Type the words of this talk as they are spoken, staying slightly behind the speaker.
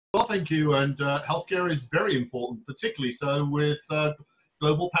Well, thank you. And healthcare is very important, particularly so with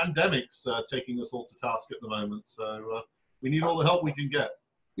global pandemics taking us all to task at the moment. So we need all the help we can get.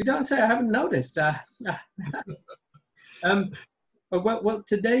 You don't say. I haven't noticed. Well,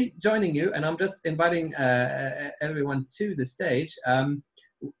 today joining you, and I'm just inviting everyone to the stage.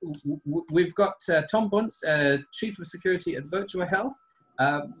 We've got Tom Buntz, Chief of Security at Virtua Health,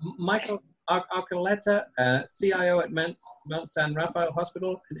 Michael Archuleta, CIO at Buntz and Rafael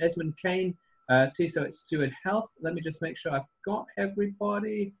Hospital, and Esmond Kane, CISO at Steward Health. Let me just make sure I've got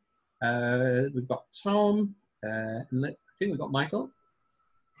everybody. We've got Tom, and I think we've got Michael.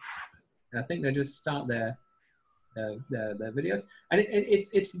 I think they just start their videos, and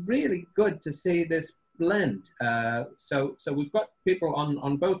it's really good to see this blend. So we've got people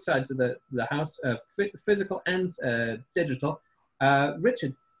on both sides of the house, physical and digital.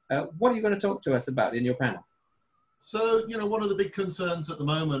 Richard, what are you going to talk to us about in your panel? So, you know, one of the big concerns at the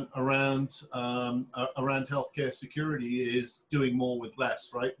moment around healthcare security is doing more with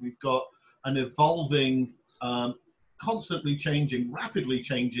less, right? We've got an evolving, constantly changing, rapidly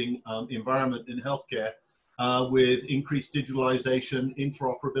changing environment in healthcare with increased digitalization,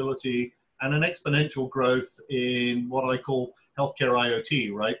 interoperability, and an exponential growth in what I call healthcare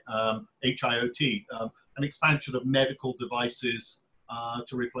IoT, right? HIOT, an expansion of medical devices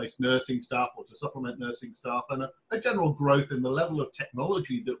to replace nursing staff or to supplement nursing staff, and a general growth in the level of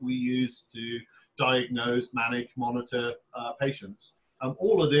technology that we use to diagnose, manage, monitor patients.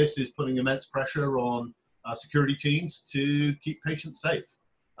 All of this is putting immense pressure on security teams to keep patients safe,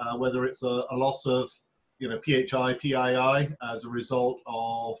 whether it's a loss of, you know, PHI, PII as a result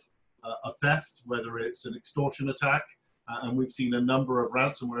of a theft, whether it's an extortion attack, and we've seen a number of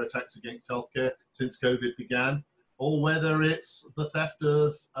ransomware attacks against healthcare since COVID began, or whether it's the theft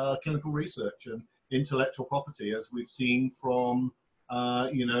of clinical research and intellectual property, as we've seen from,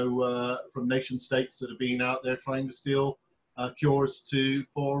 from nation states that have been out there trying to steal cures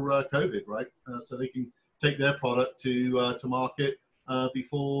for COVID, right? So they can take their product to market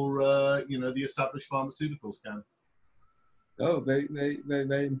before the established pharmaceuticals can. Oh, very, very, very,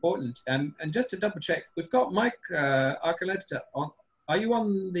 very important. And just to double check, we've got Mike Archuleta on. Are you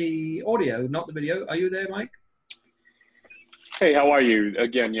on the audio, not the video? Are you there, Mike? Hey, how are you?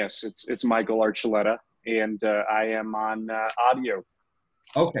 Again, yes, it's Michael Archuleta, and I am on audio.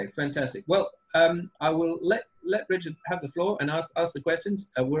 Okay, fantastic. Well, I will let Richard have the floor and ask the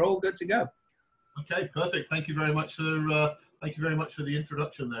questions. We're all good to go. Okay, perfect. Thank you very much for the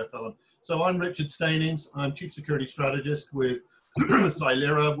introduction there, Fallon. So I'm Richard Stainings. I'm Chief Security Strategist with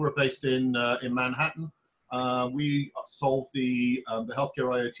Cybersecurity. We're based in Manhattan. We solve the healthcare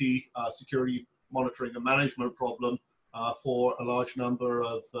IoT security monitoring and management problem for a large number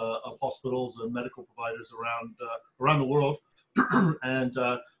of hospitals and medical providers around the world. And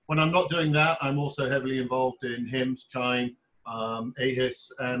when I'm not doing that, I'm also heavily involved in HIMSS, CHIME,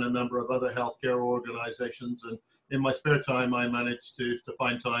 AHIS, and a number of other healthcare organizations. And in my spare time, I manage to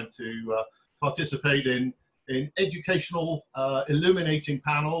find time to participate in educational, illuminating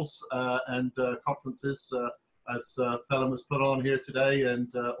panels and conferences, as Fallon has put on here today,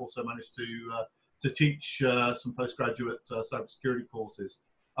 and also managed to teach some postgraduate cybersecurity courses.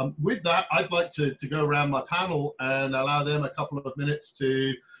 With that, I'd like to go around my panel and allow them a couple of minutes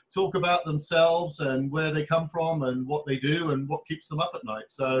to talk about themselves and where they come from and what they do and what keeps them up at night.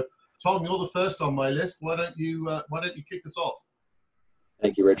 So, Tom, you're the first on my list. Why don't you kick us off?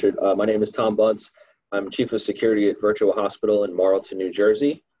 Thank you, Richard. My name is Tom Buntz. I'm Chief of Security at Virtua Hospital in Marlton, New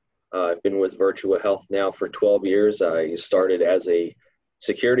Jersey. I've been with Virtua Health now for 12 years. I started as a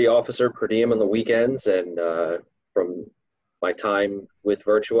security officer per diem on the weekends, and from my time with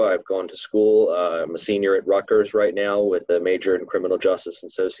Virtua, I've gone to school. I'm a senior at Rutgers right now with a major in criminal justice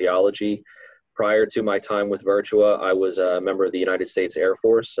and sociology. Prior to my time with Virtua, I was a member of the United States Air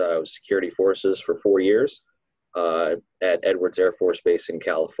Force. I was security forces for 4 years at Edwards Air Force Base in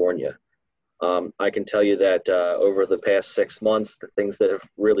California. I can tell you that over the past 6 months, the things that have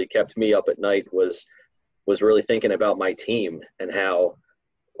really kept me up at night was really thinking about my team and how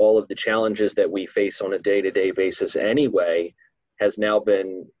all of the challenges that we face on a day-to-day basis anyway has now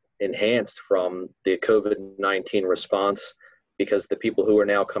been enhanced from the COVID-19 response, because the people who are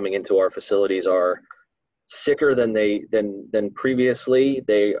now coming into our facilities are sicker than previously.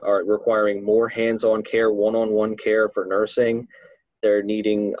 They are requiring more hands-on care, one-on-one care for nursing. They're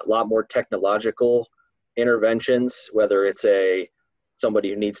needing a lot more technological interventions, whether it's somebody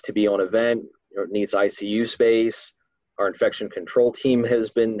who needs to be on a vent or needs ICU space. Our infection control team has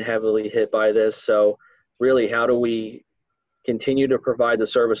been heavily hit by this. So really, how do we continue to provide the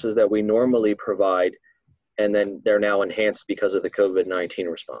services that we normally provide and then they're now enhanced because of the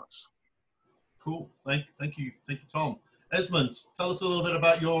COVID-19 response. Cool. Thank you, Tom. Esmond, tell us a little bit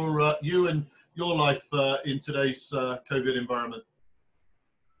about your you and your life in today's COVID environment.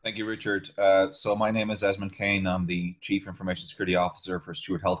 Thank you, Richard. So my name is Esmond Kane. I'm the Chief Information Security Officer for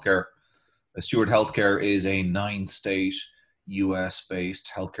Steward Healthcare. Steward Healthcare is a 9-state US-based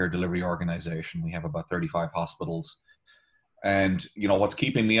healthcare delivery organization. We have about 35 hospitals. And you know what's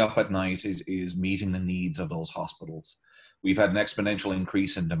keeping me up at night is meeting the needs of those hospitals. We've had an exponential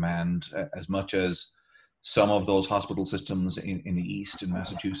increase in demand, as much as some of those hospital systems in the East, in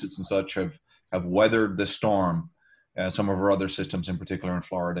Massachusetts and such, have weathered the storm. Some of our other systems, in particular in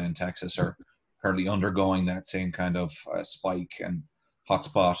Florida and Texas, are currently undergoing that same kind of spike and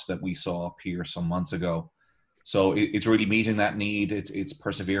hotspot that we saw up here some months ago. So it's really meeting that need. It's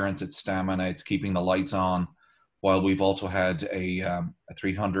perseverance, it's stamina, it's keeping the lights on, while we've also had a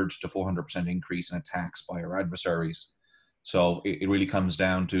 300 to 400% increase in attacks by our adversaries. So it really comes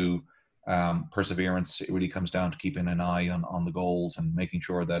down to perseverance. It really comes down to keeping an eye on the goals and making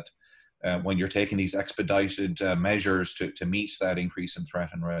sure that when you're taking these expedited measures to meet that increase in threat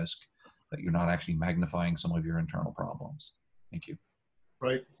and risk, that you're not actually magnifying some of your internal problems. Thank you.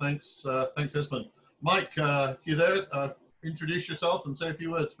 Right, thanks Esmond. Mike, if you're there, introduce yourself and say a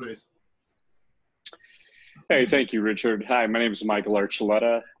few words, please. Hey, thank you, Richard. Hi, my name is Michael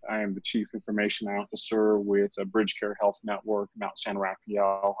Archuleta. I am the Chief Information Officer with Bridgecare Health Network, Mount San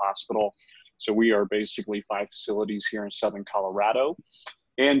Rafael Hospital. So we are basically 5 facilities here in Southern Colorado.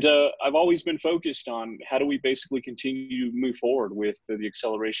 And I've always been focused on how do we basically continue to move forward with the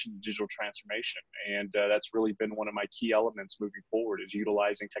acceleration of digital transformation. And that's really been one of my key elements moving forward, is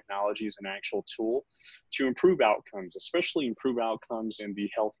utilizing technology as an actual tool to improve outcomes, especially improve outcomes in the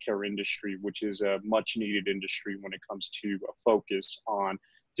healthcare industry, which is a much needed industry when it comes to a focus on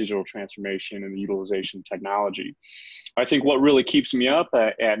digital transformation and the utilization of technology. I think what really keeps me up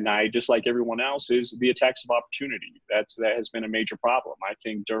at night, just like everyone else, is the attacks of opportunity. That has been a major problem. I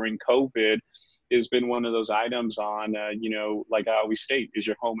think during COVID has been one of those items on, like I always state, is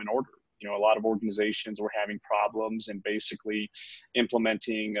your home in order? You know, a lot of organizations were having problems and basically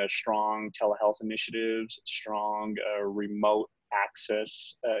implementing strong telehealth initiatives, strong remote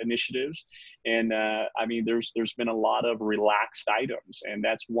access initiatives. And I mean, there's been a lot of relaxed items, and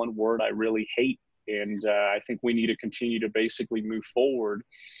that's one word I really hate. And I think we need to continue to basically move forward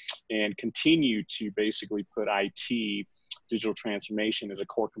and continue to basically put IT, digital transformation, as a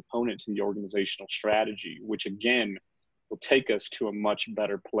core component to the organizational strategy, which again will take us to a much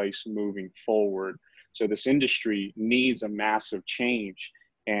better place moving forward. So this industry needs a massive change,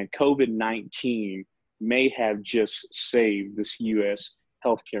 and COVID-19 may have just saved this US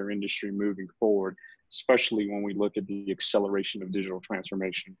healthcare industry moving forward, especially when we look at the acceleration of digital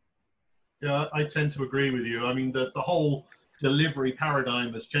transformation. Yeah, I tend to agree with you. I mean, the whole delivery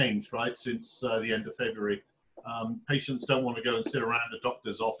paradigm has changed, right, since the end of February. Patients don't want to go and sit around a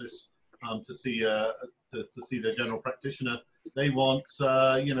doctor's office to see their general practitioner. They want,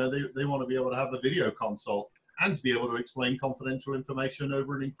 they want to be able to have a video consult and to be able to explain confidential information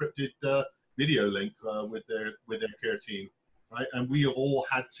over an encrypted video link with their care team, right? And we have all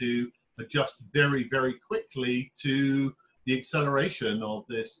had to adjust very, very quickly to the acceleration of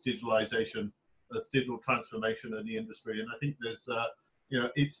this digitalization, digital transformation in the industry. And I think there's,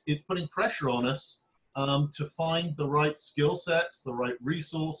 it's putting pressure on us to find the right skill sets, the right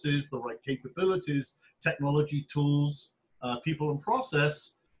resources, the right capabilities, technology tools, people and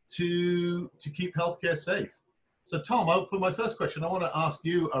process to keep healthcare safe. So Tom, for my first question, I want to ask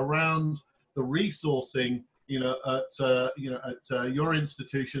you around the resourcing, at your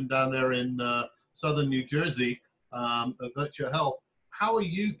institution down there in southern New Jersey, Virtua Health. How are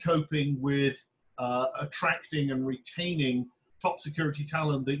you coping with attracting and retaining top security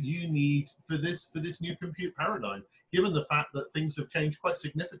talent that you need for this new compute paradigm, given the fact that things have changed quite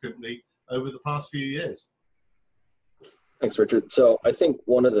significantly over the past few years? Thanks, Richard. So I think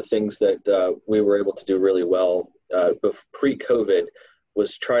one of the things that we were able to do really well pre-COVID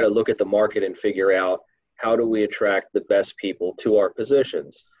was try to look at the market and figure out how do we attract the best people to our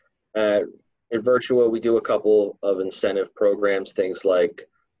positions. At Virtua, we do a couple of incentive programs, things like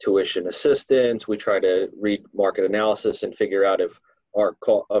tuition assistance. We try to read market analysis and figure out if our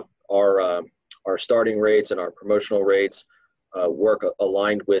starting rates and our promotional rates work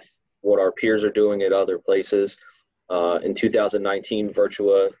aligned with what our peers are doing at other places. In 2019,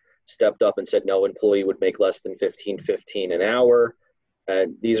 Virtua stepped up and said no employee would make less than $15.15 an hour.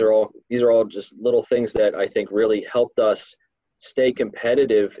 And these are all just little things that I think really helped us stay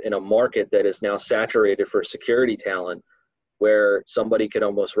competitive in a market that is now saturated for security talent. where somebody could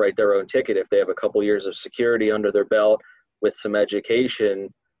almost write their own ticket if they have a couple years of security under their belt with some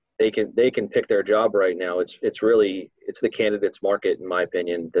education. They can pick their job right now. It's the candidates market, in my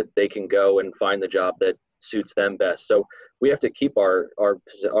opinion, that they can go and find the job that suits them best. So we have to keep our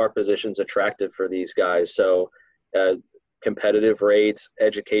positions attractive for these guys. So competitive rates,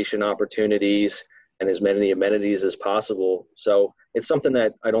 education opportunities, and as many amenities as possible. So it's something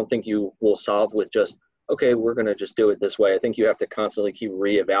that I don't think you will solve with just, okay, we're going to just do it this way. I think you have to constantly keep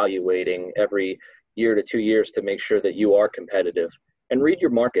reevaluating every year to 2 years to make sure that you are competitive and read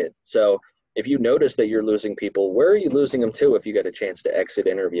your market. So if you notice that you're losing people, where are you losing them to if you get a chance to exit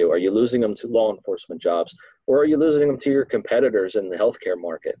interview? Are you losing them to law enforcement jobs, or are you losing them to your competitors in the healthcare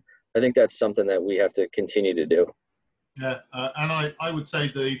market? I think that's something that we have to continue to do. Yeah, and I would say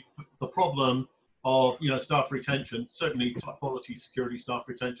the problem of staff retention, certainly top quality security staff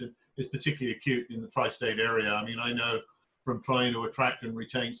retention, is particularly acute in the tri-state area. I mean, I know from trying to attract and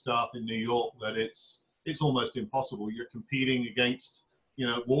retain staff in New York that it's almost impossible. You're competing against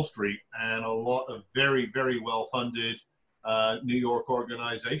Wall Street and a lot of very, very well funded New York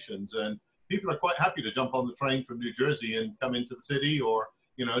organizations, and people are quite happy to jump on the train from New Jersey and come into the city, or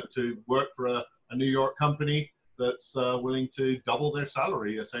to work for a New York company that's willing to double their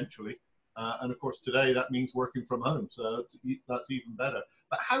salary essentially. And of course today that means working from home, so that's even better.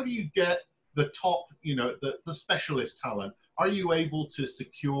 But how do you get the top, the specialist talent? Are you able to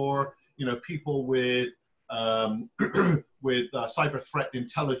secure people with with cyber threat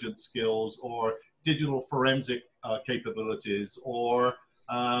intelligence skills or digital forensic capabilities, or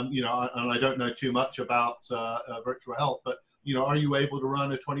and I don't know too much about Virtua Health, but are you able to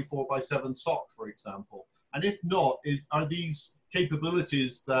run a 24/7 SOC, for example? And if not, are these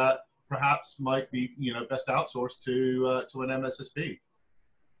capabilities that perhaps might be best outsourced to an MSSP?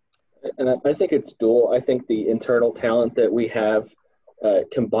 And I think it's dual. I think the internal talent that we have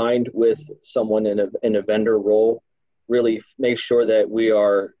combined with someone in a vendor role really makes sure that we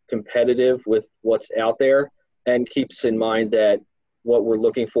are competitive with what's out there, and keeps in mind that what we're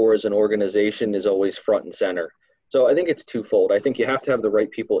looking for as an organization is always front and center. So I think it's twofold. I think you have to have the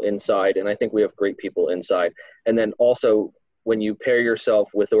right people inside, and I think we have great people inside. And then also, when you pair yourself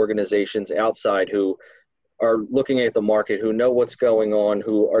with organizations outside who are looking at the market, who know what's going on,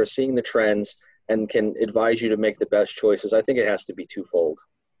 who are seeing the trends and can advise you to make the best choices, I think it has to be twofold.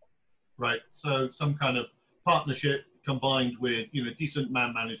 Right. So some kind of partnership combined with decent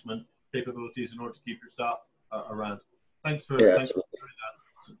man management capabilities in order to keep your staff around. Thanks for doing that,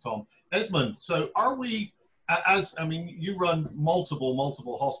 Tom. Esmond, so are we, you run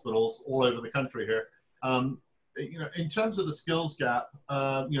multiple hospitals all over the country here. In terms of the skills gap,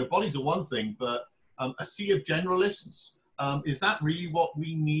 bodies are one thing, but a sea of generalists, is that really what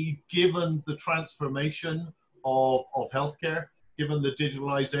we need given the transformation of healthcare, given the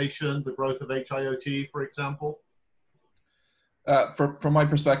digitalization, the growth of HIOT, for example? From my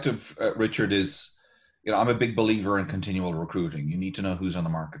perspective, Richard, I'm a big believer in continual recruiting. You need to know who's on the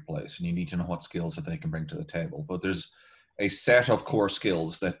marketplace, and you need to know what skills that they can bring to the table. But there's a set of core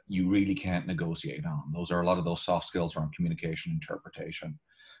skills that you really can't negotiate on. Those are a lot of those soft skills around communication, interpretation,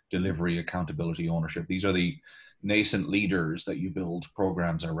 delivery, accountability, ownership. These are the nascent leaders that you build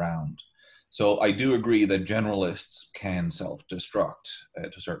programs around. So I do agree that generalists can self-destruct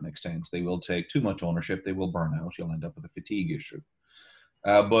to a certain extent. They will take too much ownership. They will burn out. You'll end up with a fatigue issue.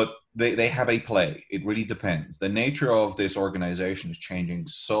 But they have a play. It really depends. The nature of this organization is changing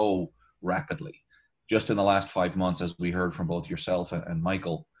so rapidly. Just in the last 5 months, as we heard from both yourself and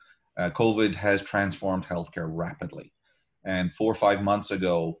Michael, COVID has transformed healthcare rapidly. And 4 or 5 months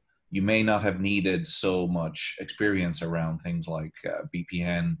ago, you may not have needed so much experience around things like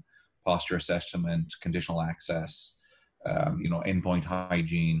VPN, posture assessment, conditional access, endpoint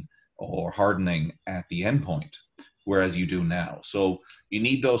hygiene, or hardening at the endpoint, whereas you do now. So you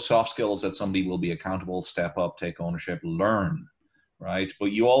need those soft skills that somebody will be accountable, step up, take ownership, learn, right?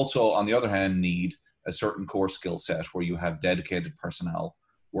 But you also, on the other hand, need a certain core skill set where you have dedicated personnel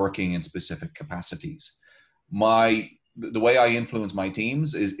working in specific capacities. The way I influence my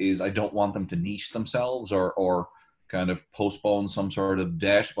teams is I don't want them to niche themselves or kind of postpone some sort of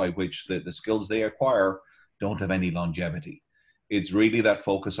debt by which the skills they acquire don't have any longevity. It's really that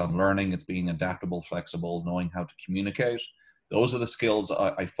focus on learning. It's being adaptable, flexible, knowing how to communicate. Those are the skills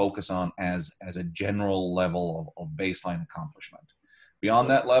I focus on as a general level of baseline accomplishment. Beyond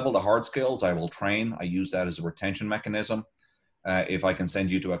that level, the hard skills, I will train. I use that as a retention mechanism. If I can send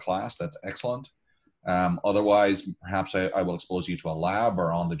you to a class, that's excellent. Otherwise, perhaps I will expose you to a lab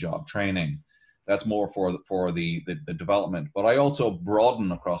or on-the-job training. That's more for the development. But I also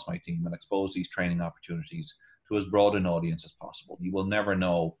broaden across my team and expose these training opportunities to as broad an audience as possible. You will never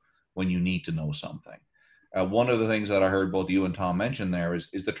know when you need to know something. One of the things that I heard both you and Tom mention there is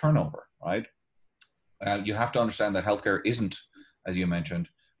the turnover, right? You have to understand that healthcare isn't, as you mentioned,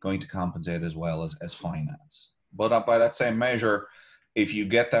 going to compensate as well as finance. But by that same measure, if you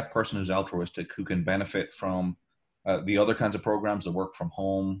get that person who's altruistic, who can benefit from the other kinds of programs, the work from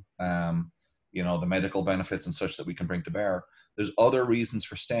home, the medical benefits and such that we can bring to bear, there's other reasons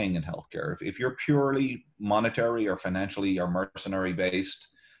for staying in healthcare. If you're purely monetary or financially or mercenary based,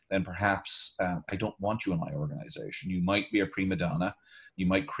 then perhaps I don't want you in my organization. You might be a prima donna. You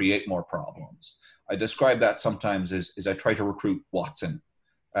might create more problems. I describe that sometimes as I try to recruit Watson.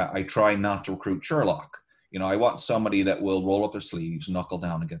 I try not to recruit Sherlock. I want somebody that will roll up their sleeves, knuckle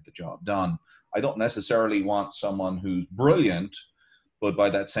down and get the job done. I don't necessarily want someone who's brilliant, but by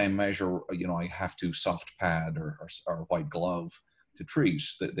that same measure, I have to soft pad or white glove to treat.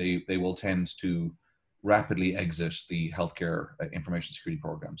 That they will tend to rapidly exit the healthcare information security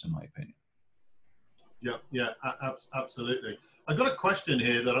programs, in my opinion. Yeah, absolutely. I've got a question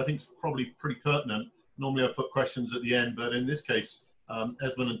here that I think is probably pretty pertinent. Normally I put questions at the end, but in this case,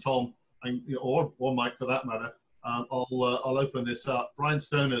 Esmond and Tom, or Mike for that matter, I'll open this up. Brian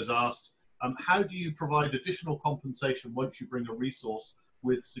Stoner's asked, how do you provide additional compensation once you bring a resource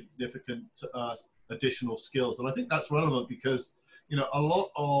with significant additional skills? And I think that's relevant because, a lot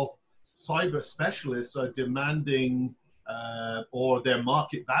of cyber specialists are demanding, or their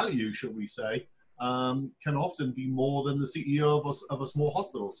market value, should we say, can often be more than the CEO of a small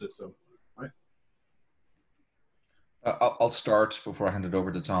hospital system, right? I'll start before I hand it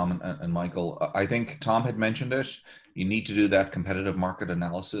over to Tom and Michael. I think Tom had mentioned it. You need to do that competitive market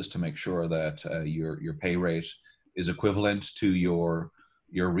analysis to make sure that your pay rate is equivalent to your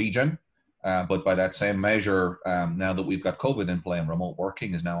region. But by that same measure, now that we've got COVID in play and remote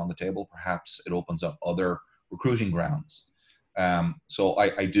working is now on the table, perhaps it opens up other recruiting grounds. So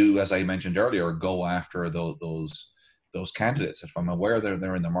I do, as I mentioned earlier, go after those candidates. If I'm aware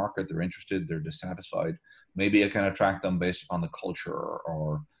they're in the market, they're interested, they're dissatisfied, maybe I can attract them based on the culture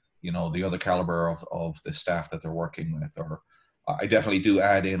or the other caliber of the staff that they're working with. Or I definitely do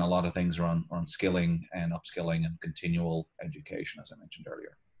add in a lot of things around skilling and upskilling and continual education, as I mentioned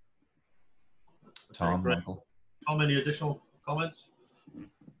earlier. Tom, Michael? Tom, any additional comments?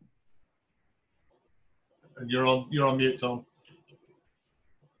 And you're on mute, Tom.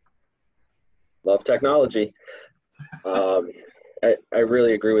 Love technology. I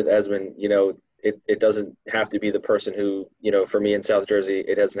really agree with Esmond. It doesn't have to be the person who, for me in South Jersey,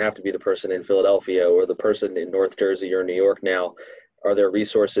 it doesn't have to be the person in Philadelphia or the person in North Jersey or New York now. Are there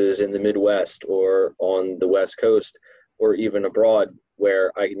resources in the Midwest or on the West Coast or even abroad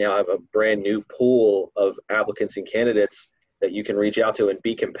where I now have a brand new pool of applicants and candidates that you can reach out to and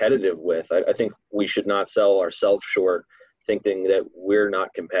be competitive with? I think we should not sell ourselves short thinking that we're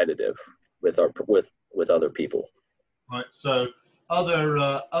not competitive with other people. Right. So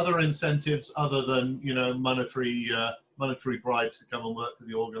other incentives other than monetary bribes to come and work for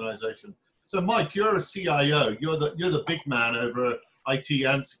the organization. So Mike, you're a CIO. You're the big man over IT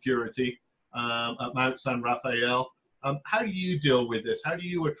and security at Mount San Rafael. How do you deal with this? How do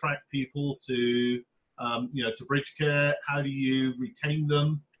you attract people to to bridge care? How do you retain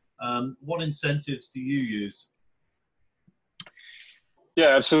them? What incentives do you use?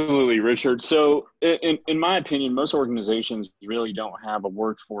 Yeah, absolutely, Richard. So in my opinion, most organizations really don't have a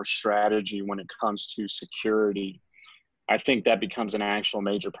workforce strategy when it comes to security. I think that becomes an actual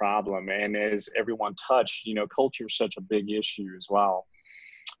major problem. And as everyone touched, culture is such a big issue as well.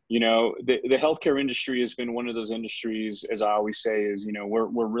 The healthcare industry has been one of those industries, as I always say, is, we're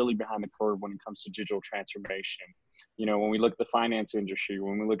really behind the curve when it comes to digital transformation. When we look at the finance industry,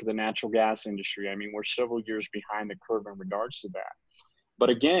 when we look at the natural gas industry, we're several years behind the curve in regards to that. But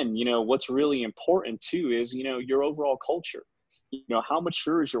again, what's really important too is, your overall culture. How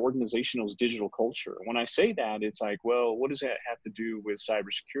mature is your organization's digital culture? When I say that, it's like, well, what does that have to do with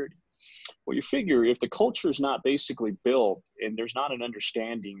cybersecurity? Well, you figure if the culture is not basically built and there's not an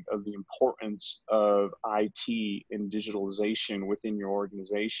understanding of the importance of IT and digitalization within your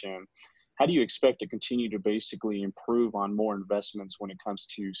organization, how do you expect to continue to basically improve on more investments when it comes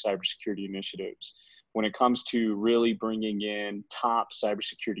to cybersecurity initiatives? When it comes to really bringing in top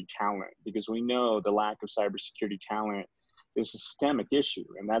cybersecurity talent, because we know the lack of cybersecurity talent is a systemic issue,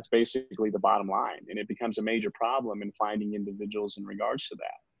 and that's basically the bottom line. And it becomes a major problem in finding individuals in regards to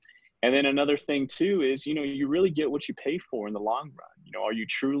that. And then another thing too is, you really get what you pay for in the long run. Are you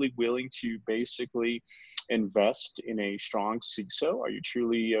truly willing to basically invest in a strong CISO? Are you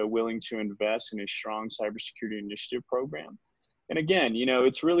truly willing to invest in a strong cybersecurity initiative program? And again, you know,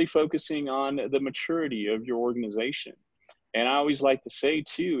 it's really focusing on the maturity of your organization. And I always like to say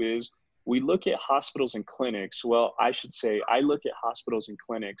too is we look at hospitals and clinics. Well, I should say I look at hospitals and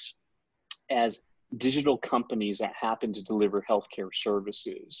clinics as digital companies that happen to deliver healthcare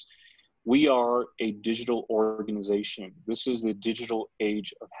services. We are a digital organization. This is the digital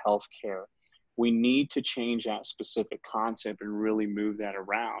age of healthcare. We need to change that specific concept and really move that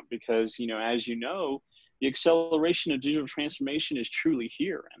around because, you know, as you know, the acceleration of digital transformation is truly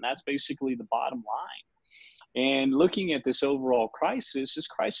here. And that's basically the bottom line. And looking at this overall crisis, this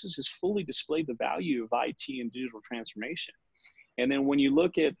crisis has fully displayed the value of IT and digital transformation. And then when you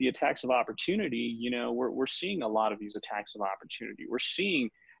look at the attacks of opportunity, you know, we're seeing a lot of these attacks of opportunity. We're seeing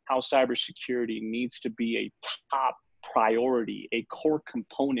how cybersecurity needs to be a top priority, a core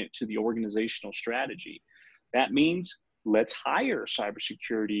component to the organizational strategy. That means let's hire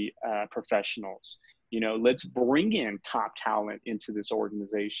cybersecurity professionals. You know, let's bring in top talent into this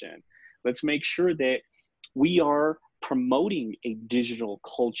organization. Let's make sure that we are promoting a digital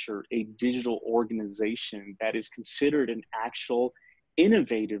culture, a digital organization that is considered an actual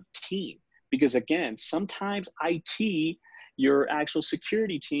innovative team. Because again, sometimes IT, your actual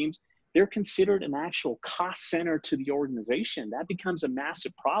security teams, they're considered an actual cost center to the organization. That becomes a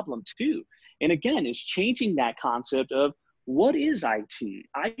massive problem too. And again, it's changing that concept of what is IT?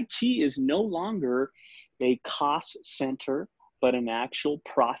 IT is no longer a cost center, but an actual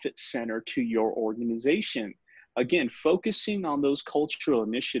profit center to your organization. Again, focusing on those cultural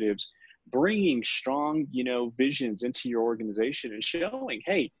initiatives, bringing strong, you know, visions into your organization and showing,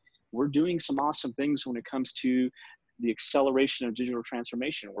 hey, we're doing some awesome things when it comes to the acceleration of digital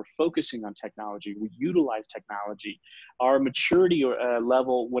transformation. We're focusing on technology. We utilize technology. Our maturity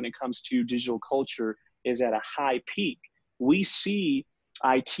level when it comes to digital culture is at a high peak. We see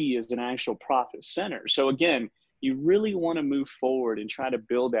IT as an actual profit center. So again, you really want to move forward and try to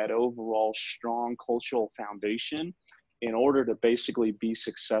build that overall strong cultural foundation in order to basically be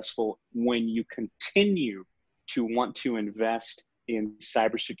successful when you continue to want to invest in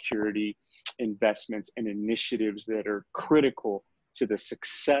cybersecurity investments and initiatives that are critical to the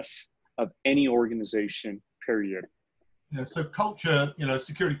success of any organization, period. Yeah, so culture, you know,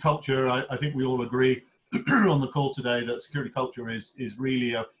 security culture, I think we all agree on the call today that security culture is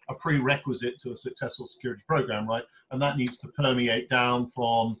really a prerequisite to a successful security program, right? And that needs to permeate down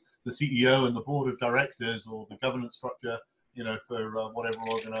from the CEO and the board of directors or the governance structure, you know, for whatever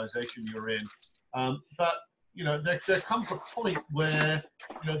organization you're in. But, you know, there comes a point where,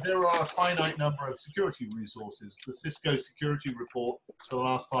 you know, there are a finite number of security resources. The Cisco security report for the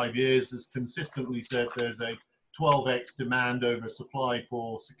last 5 years has consistently said there's a 12x demand over supply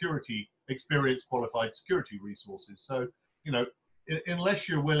for security, experienced qualified security resources. So, you know, unless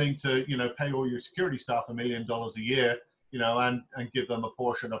you're willing to, you know, pay all your security staff $1 million a year, you know, and give them a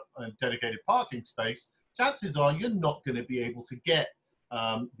portion of dedicated parking space, chances are you're not going to be able to get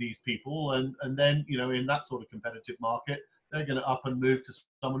these people. And then, you know, in that sort of competitive market, they're going to up and move to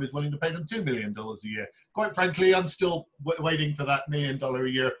someone who's willing to pay them $2 million a year. Quite frankly, I'm still waiting for that $1 million a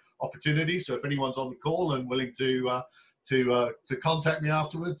year opportunity. So if anyone's on the call and willing to contact me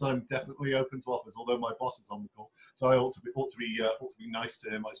afterwards, I'm definitely open to offers. Although my boss is on the call, so I ought to be nice to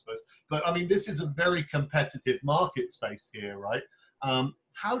him, I suppose. But I mean, this is a very competitive market space here, right?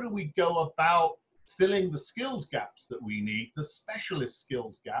 How do we go about filling the skills gaps that we need, the specialist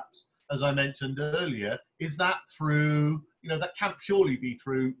skills gaps? As I mentioned earlier, is that through, you know, that can't purely be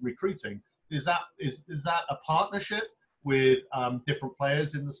through recruiting. Is that a partnership with different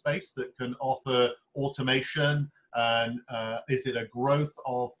players in the space that can offer automation? And is it a growth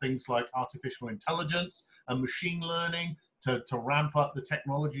of things like artificial intelligence and machine learning to ramp up the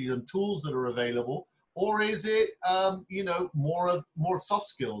technology and tools that are available? Or is it, you know, more soft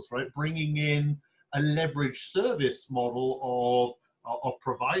skills, right? Bringing in a leveraged service model of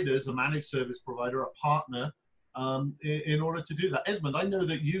providers, a managed service provider, a partner, in order to do that. Esmond, I know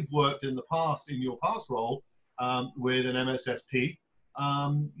that you've worked in the past, in your past role, with an MSSP.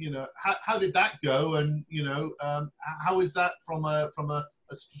 You know, how did that go? And, you know, how is that from a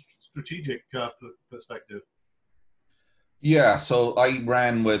strategic perspective? Yeah, so I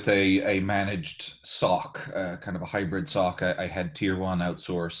ran with a managed SOC, kind of a hybrid SOC. I had tier 1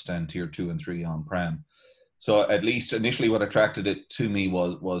 outsourced and tier 2 and 3 on-prem. So at least initially what attracted it to me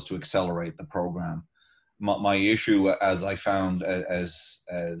was to accelerate the program. My issue, as I found as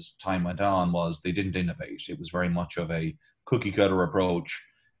time went on, was they didn't innovate. It was very much of a cookie cutter approach.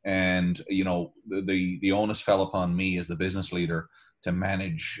 And, you know, the onus fell upon me as the business leader to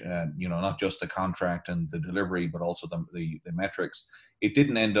manage, not just the contract and the delivery, but also the metrics. It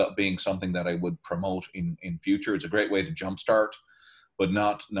didn't end up being something that I would promote in future. It's a great way to jumpstart, but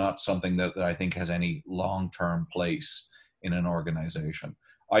not something that I think has any long-term place in an organization.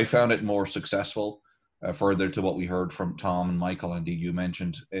 I found it more successful, further to what we heard from Tom and Michael, and you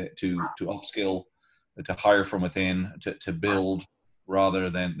mentioned, to upskill, to hire from within, to build rather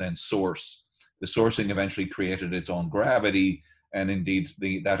than source. The sourcing eventually created its own gravity, and indeed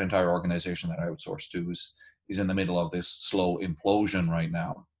that entire organization that I outsourced to is in the middle of this slow implosion right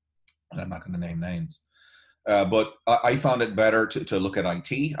now. And I'm not going to name names. But I found it better to look at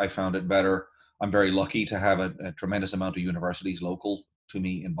IT. I found it better. I'm very lucky to have a tremendous amount of universities local to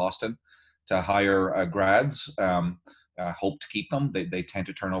me in Boston to hire grads. I hope to keep them. They tend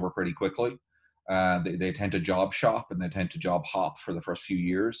to turn over pretty quickly. They tend to job shop and they tend to job hop for the first few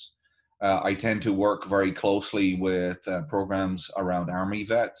years. I tend to work very closely with programs around Army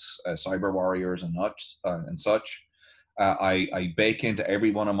vets, cyber warriors and such. I bake into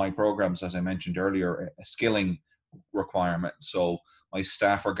every one of my programs, as I mentioned earlier, a skilling requirement. So my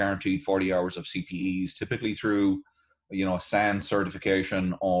staff are guaranteed 40 hours of CPEs, typically through, a SANS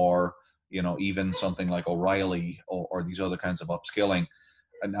certification, or, even something like O'Reilly or these other kinds of upskilling.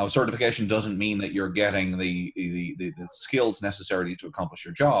 And now certification doesn't mean that you're getting the skills necessary to accomplish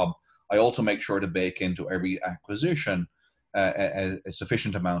your job. I also make sure to bake into every acquisition a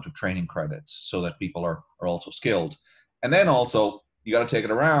sufficient amount of training credits so that people are also skilled. And then also, you got to take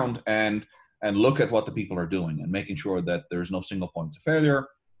it around and look at what the people are doing and making sure that there's no single points of failure,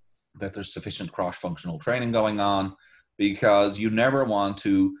 that there's sufficient cross-functional training going on, because you never want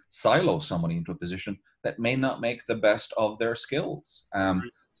to silo somebody into a position that may not make the best of their skills.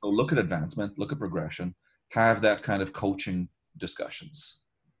 So look at advancement, look at progression, have that kind of coaching discussions.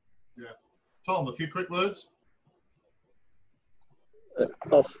 Yeah. Tom, a few quick words?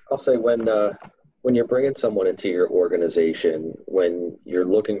 I'll say when you're bringing someone into your organization, when you're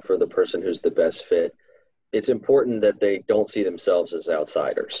looking for the person who's the best fit, it's important that they don't see themselves as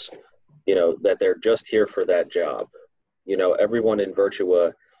outsiders, that they're just here for that job. Everyone in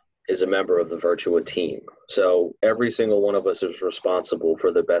Virtua is a member of the Virtua team. So every single one of us is responsible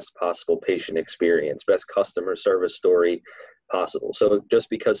for the best possible patient experience, best customer service story possible. So just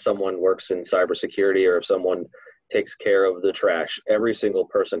because someone works in cybersecurity, or if someone takes care of the trash, every single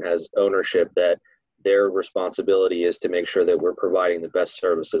person has ownership that their responsibility is to make sure that we're providing the best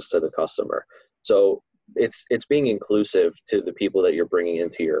services to the customer. So it's being inclusive to the people that you're bringing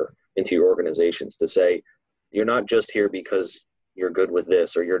into your organizations, to say, you're not just here because you're good with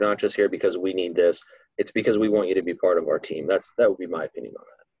this, or you're not just here because we need this. It's because we want you to be part of our team. That would be my opinion on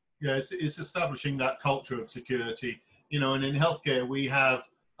that. Yeah, it's establishing that culture of security. And in healthcare, we have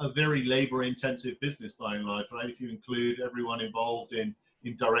a very labor-intensive business by and large, right? If you include everyone involved in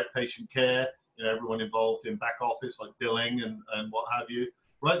direct patient care, everyone involved in back office like billing and what have you,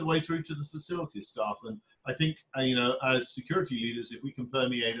 right the way through to the facility staff. And I think, as security leaders, if we can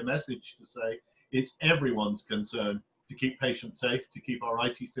permeate a message to say it's everyone's concern to keep patients safe, to keep our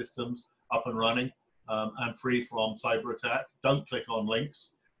IT systems up and running and free from cyber attack. Don't click on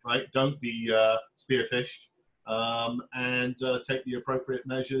links, right? Don't be spearphished, and take the appropriate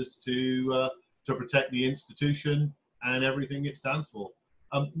measures to protect the institution and everything it stands for.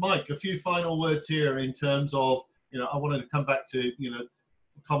 Mike, a few final words here in terms of, I wanted to come back to,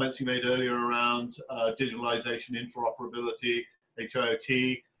 comments you made earlier around digitalization, interoperability,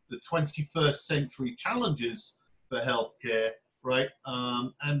 HIOT, the 21st century challenges for healthcare, right?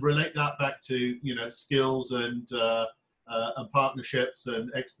 And relate that back to, skills and partnerships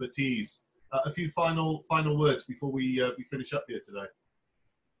and expertise. A few final words before we finish up here today.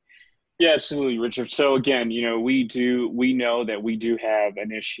 Yeah, absolutely, Richard. So again, we know that we do have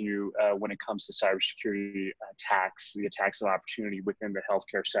an issue when it comes to cybersecurity attacks, the attacks of opportunity within the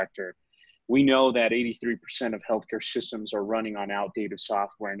healthcare sector. We know that 83% of healthcare systems are running on outdated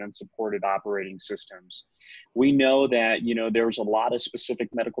software and unsupported operating systems. We know that, there's a lot of specific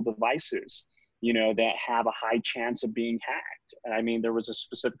medical devices, that have a high chance of being hacked. I mean, there was a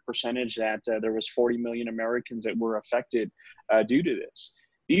specific percentage that there was 40 million Americans that were affected due to this.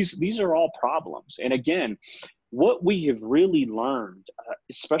 These are all problems. And again, what we have really learned,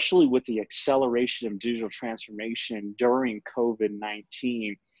 especially with the acceleration of digital transformation during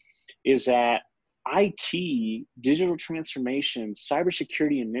COVID-19, is that IT, digital transformation,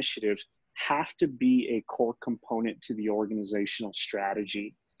 cybersecurity initiatives have to be a core component to the organizational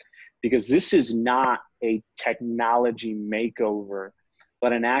strategy, because this is not a technology makeover,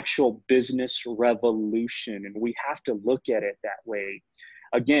 but an actual business revolution. And we have to look at it that way.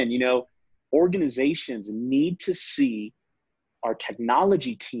 Again, organizations need to see our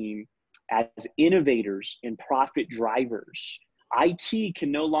technology team as innovators and profit drivers. IT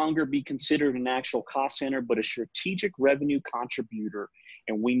can no longer be considered an actual cost center, but a strategic revenue contributor.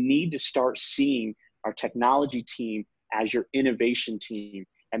 And we need to start seeing our technology team as your innovation team.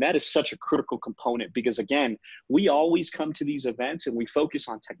 And that is such a critical component because, again, we always come to these events and we focus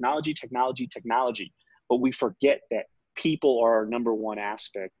on technology, technology, technology, but we forget that people are our number one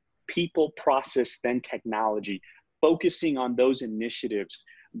aspect. People, process, then technology, focusing on those initiatives,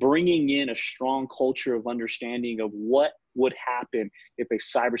 bringing in a strong culture of understanding of what would happen if a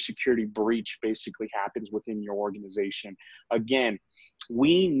cybersecurity breach basically happens within your organization. Again,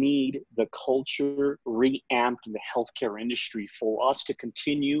 we need the culture reamped in the healthcare industry for us to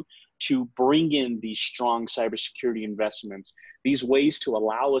continue to bring in these strong cybersecurity investments, these ways to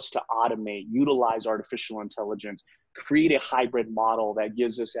allow us to automate, utilize artificial intelligence, create a hybrid model that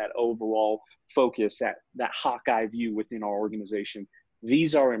gives us that overall focus, that Hawkeye view within our organization.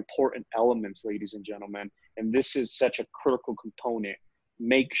 These are important elements, ladies and gentlemen, and this is such a critical component.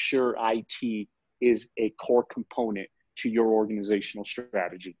 Make sure IT is a core component to your organizational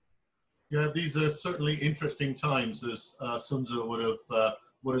strategy. Yeah, these are certainly interesting times, as Sun Tzu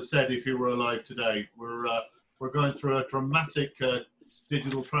would have said if he were alive today. We're going through a dramatic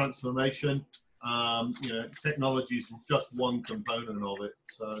digital transformation. You know, technology is just one component of it.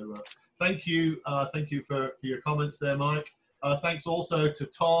 So thank you for your comments there, Mike. Thanks also to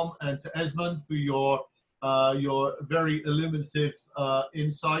Tom and to Esmond for your very illuminative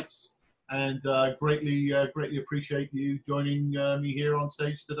insights, and greatly appreciate you joining me here on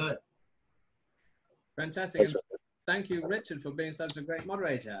stage today. Fantastic. Thank you, Richard, for being such a great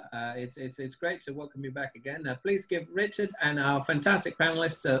moderator. It's great to welcome you back again. Please give Richard and our fantastic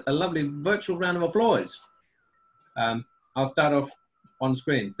panelists a lovely virtual round of applause. I'll start off on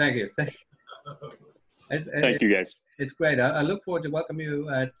screen. Thank you. Thank you, guys. It's great. I look forward to welcome you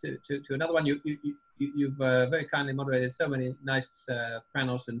to another one. You've very kindly moderated so many nice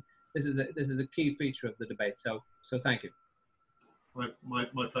panels, and this is a key feature of the debate. So thank you.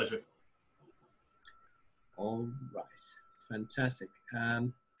 My pleasure. All right, fantastic.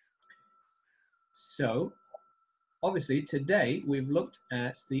 So obviously today we've looked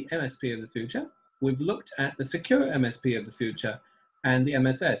at the MSP of the future. We've looked at the secure MSP of the future and the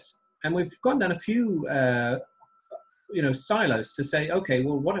MSS, and we've gone down a few silos to say, okay,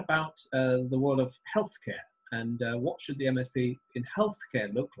 well, what about the world of healthcare, and what should the MSP in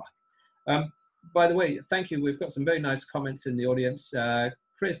healthcare look like? By the way, thank you. We've got some very nice comments in the audience.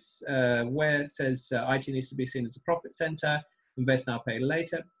 Chris Ware says IT needs to be seen as a profit center, invest now, pay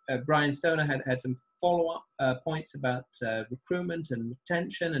later. Brian Stoner had some follow-up points about recruitment and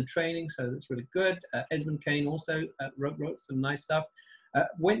retention and training, so that's really good. Esmond Kane also wrote some nice stuff.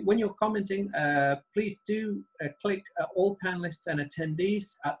 When you're commenting, please do click all panelists and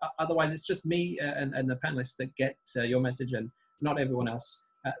attendees. Otherwise, it's just me and the panelists that get your message, and not everyone else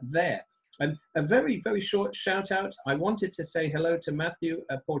there. A very, very short shout out. I wanted to say hello to Matthew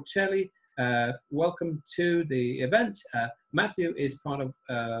Porcelli. Welcome to the event. Matthew is part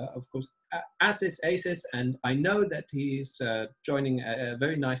of course, ACIS, and I know that he's joining a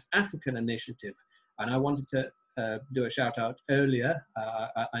very nice African initiative. And I wanted to do a shout out earlier.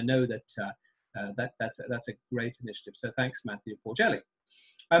 I know that that's a great initiative. So thanks, Matthew Porcelli.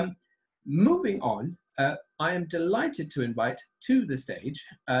 Moving on, I am delighted to invite to the stage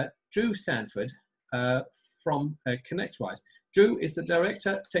Drew Sanford from ConnectWise. Drew is the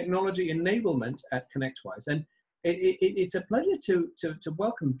Director Technology Enablement at ConnectWise, and it's a pleasure to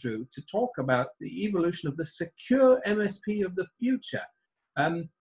welcome Drew to talk about the evolution of the secure MSP of the future.